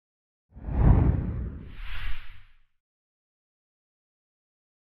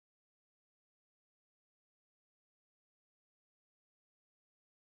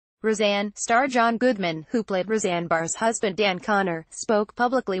Roseanne star John Goodman, who played Roseanne Barr's husband Dan Connor, spoke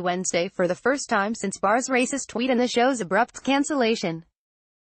publicly Wednesday for the first time since Barr's racist tweet and the show's abrupt cancellation.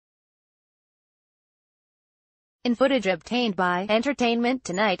 In footage obtained by Entertainment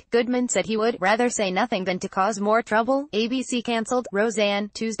Tonight, Goodman said he would rather say nothing than to cause more trouble. ABC canceled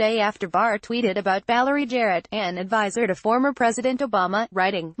Roseanne Tuesday after Barr tweeted about Valerie Jarrett, an advisor to former President Obama,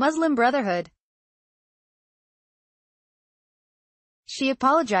 writing, "Muslim Brotherhood." She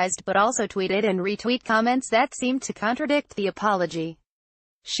apologized but also tweeted and retweet comments that seemed to contradict the apology.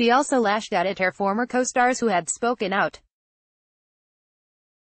 She also lashed out at her former co-stars who had spoken out.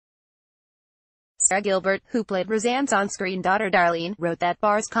 Sarah Gilbert, who played Roseanne's on-screen daughter Darlene, wrote that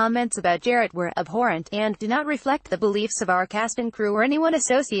Barr's comments about Jarrett were abhorrent and do not reflect the beliefs of our cast and crew or anyone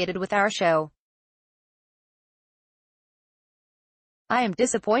associated with our show. "I am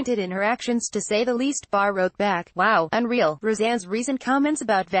disappointed in her actions, to say the least," Barr wrote back. "Wow, unreal. Roseanne's recent comments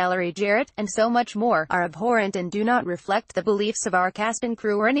about Valerie Jarrett, and so much more, are abhorrent and do not reflect the beliefs of our cast and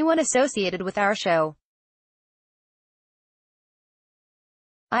crew or anyone associated with our show.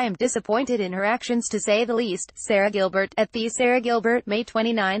 I am disappointed in her actions, to say the least." Sarah Gilbert, at the Sarah Gilbert, May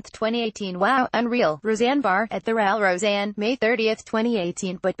 29, 2018. "Wow, unreal. Roseanne Barr, at the Roseanne, May 30,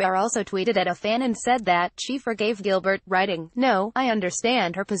 2018. But Barr also tweeted at a fan and said that she forgave Gilbert, writing, "No, I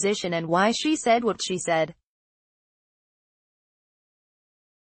understand her position and why she said what she said.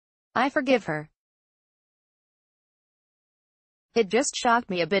 I forgive her. It just shocked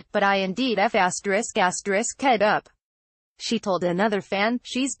me a bit, but I indeed f*** head up." She told another fan,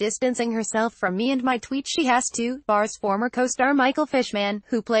 "She's distancing herself from me and my tweet, she has to." Barr's former co-star Michael Fishman,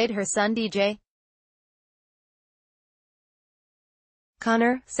 who played her son DJ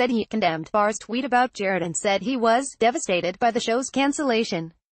Connor, said he condemned Barr's tweet about Jarrett and said he was devastated by the show's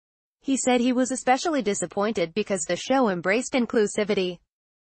cancellation. He said he was especially disappointed because the show embraced inclusivity.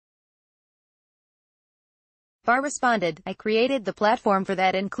 Barr responded, "I created the platform for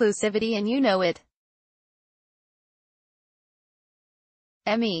that inclusivity and you know it.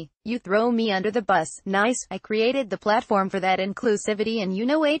 Emmy, you throw me under the bus. Nice. I created the platform for that inclusivity and you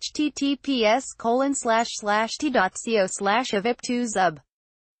know https://t.co/avip2zub.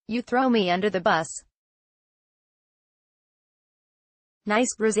 You throw me under the bus. Nice."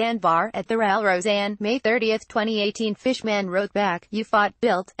 Roseanne Barr, at the Roseanne, May 30, 2018. Fishman wrote back, "You fought,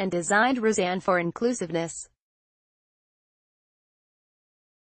 built, and designed Roseanne for inclusiveness.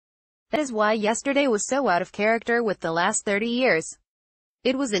 That is why yesterday was so out of character with the last 30 years.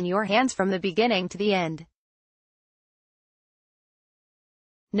 It was in your hands from the beginning to the end.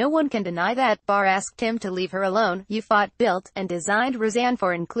 No one can deny that." Barr asked him to leave her alone. "You fought, built, and designed Roseanne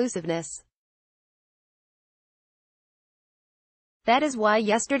for inclusiveness. That is why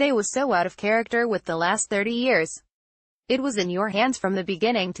yesterday was so out of character with the last 30 years. It was in your hands from the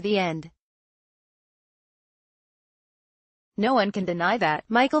beginning to the end. No one can deny that."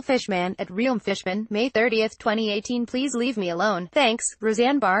 Michael Fishman, at Fishman, May 30, 2018. "Please leave me alone. Thanks."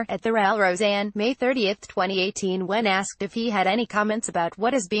 Roseanne Barr, at the Roseanne, May 30, 2018. When asked if he had any comments about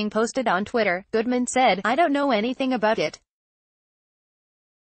what is being posted on Twitter, Goodman said, "I don't know anything about it.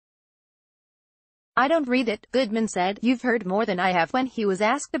 I don't read it." Goodman said, "You've heard more than I have." When he was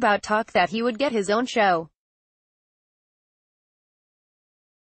asked about talk that he would get his own show,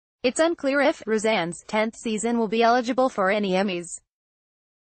 "It's unclear if Roseanne's 10th season will be eligible for any Emmys."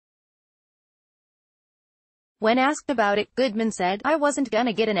 When asked about it, Goodman said, "I wasn't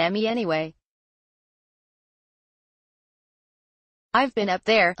gonna get an Emmy anyway. I've been up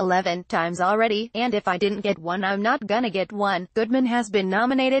there 11 times already, and if I didn't get one I'm not gonna get one." Goodman has been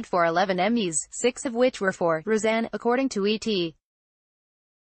nominated for 11 Emmys, 6 of which were for Roseanne, according to ET.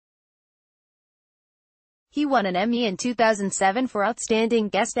 He won an Emmy in 2007 for Outstanding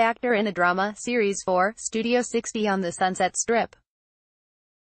Guest Actor in a Drama Series for Studio 60 on the Sunset Strip.